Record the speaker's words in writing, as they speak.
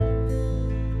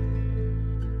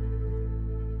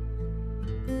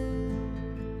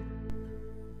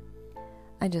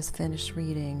I just finished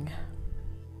reading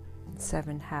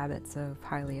 7 Habits of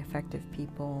Highly Effective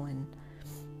People, and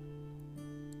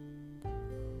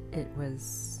it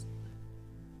was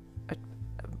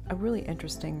a really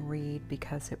interesting read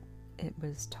because it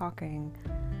was talking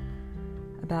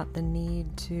about the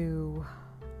need to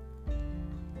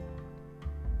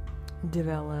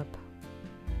develop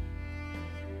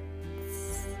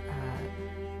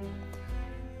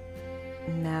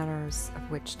matters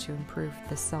of which to improve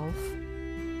the self.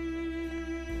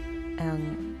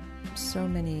 And so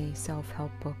many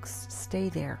self-help books stay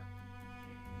there.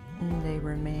 They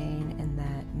remain in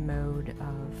that mode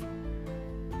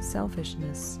of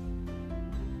selfishness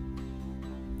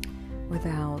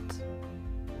without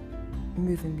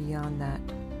moving beyond that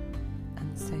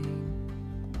and saying,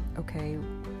 okay,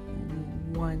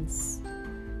 once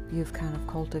you've kind of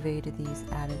cultivated these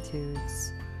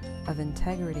attitudes of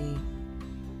integrity,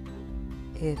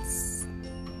 it's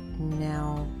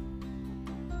now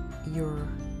your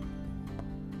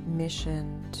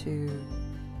mission to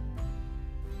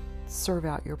serve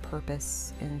out your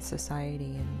purpose in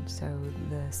society. And so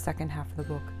the second half of the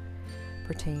book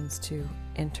pertains to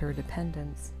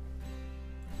interdependence.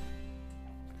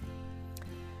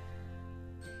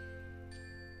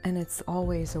 And it's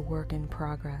always a work in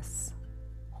progress.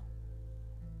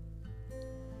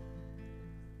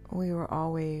 We were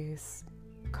always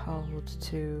called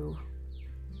to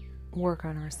work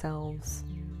on ourselves.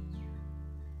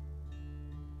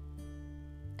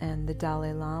 And the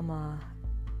Dalai Lama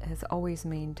has always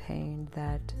maintained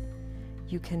that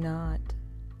you cannot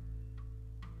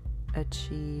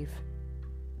achieve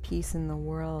peace in the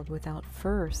world without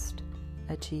first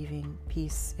achieving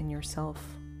peace in yourself.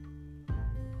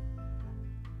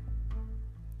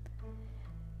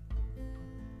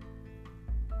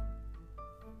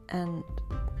 And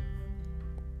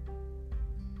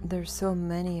there's so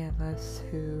many of us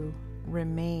who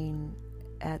remain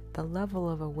at the level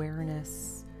of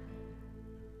awareness,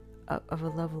 of a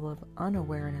level of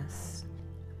unawareness,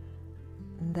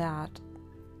 that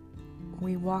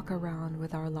we walk around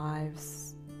with our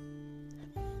lives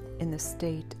in the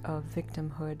state of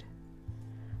victimhood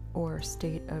or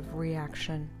state of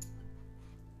reaction,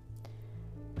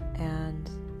 and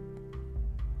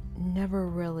never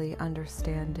really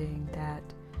understanding that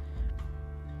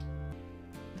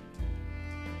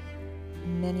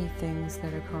many things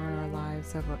that occur in our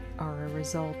lives are a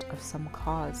result of some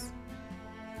cause.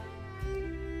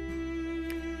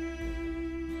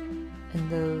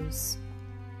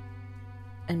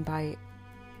 And by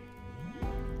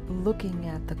looking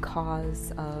at the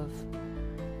cause of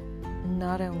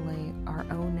not only our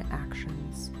own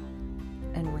actions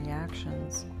and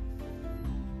reactions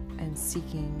and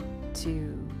seeking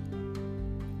to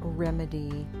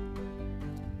remedy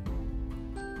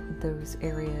those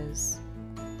areas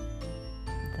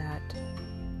that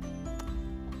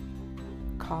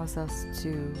cause us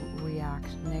to react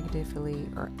negatively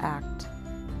or act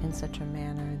in such a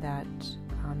manner that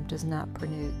does not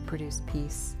produce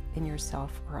peace in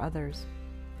yourself or others.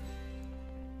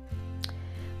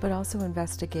 But also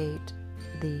investigate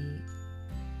the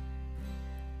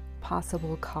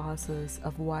possible causes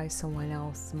of why someone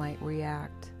else might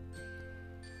react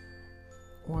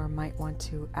or might want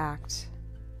to act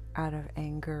out of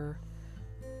anger.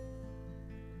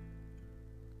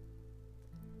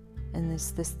 And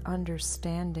this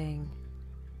understanding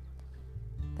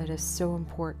that is so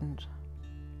important.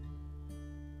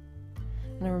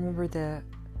 And I remember the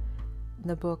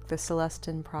book, The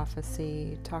Celestine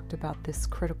Prophecy, talked about this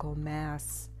critical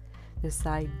mass, this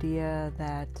idea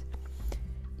that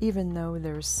even though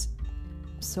there's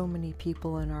so many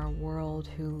people in our world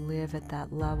who live at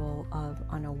that level of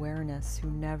unawareness,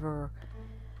 who never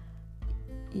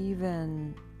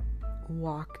even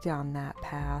walk down that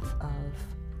path of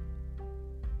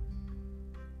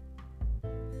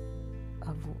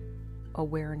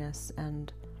awareness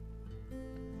and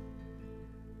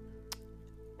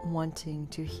wanting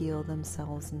to heal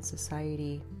themselves in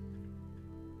society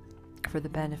for the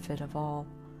benefit of all.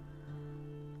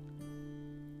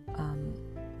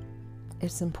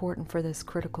 It's important for this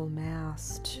critical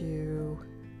mass to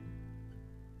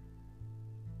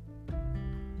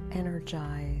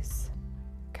energize,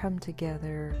 come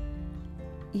together,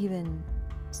 even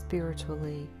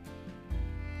spiritually,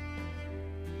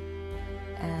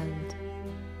 and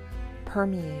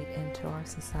permeate into our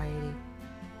society.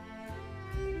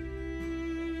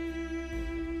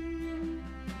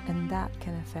 And that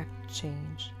can affect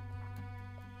change.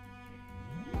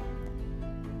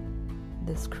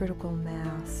 This critical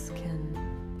mass can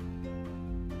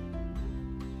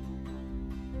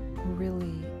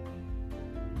really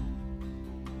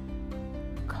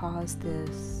cause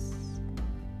this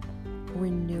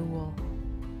renewal.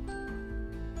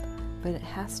 But it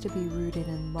has to be rooted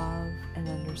in love and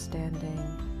understanding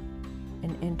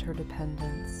and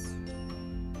interdependence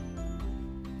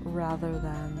rather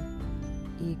than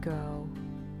ego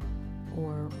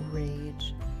or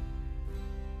rage.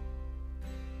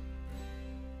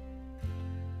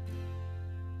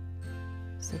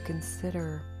 So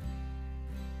consider,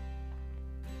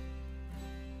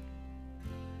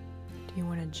 do you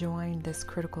want to join this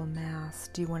critical mass?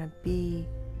 Do you want to be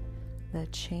the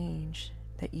change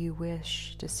that you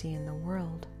wish to see in the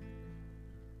world?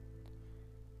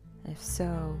 If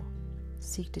so,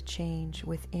 seek to change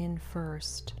within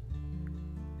first,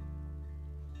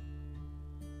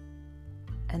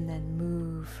 and then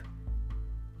move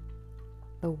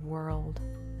the world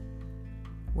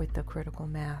with the critical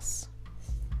mass.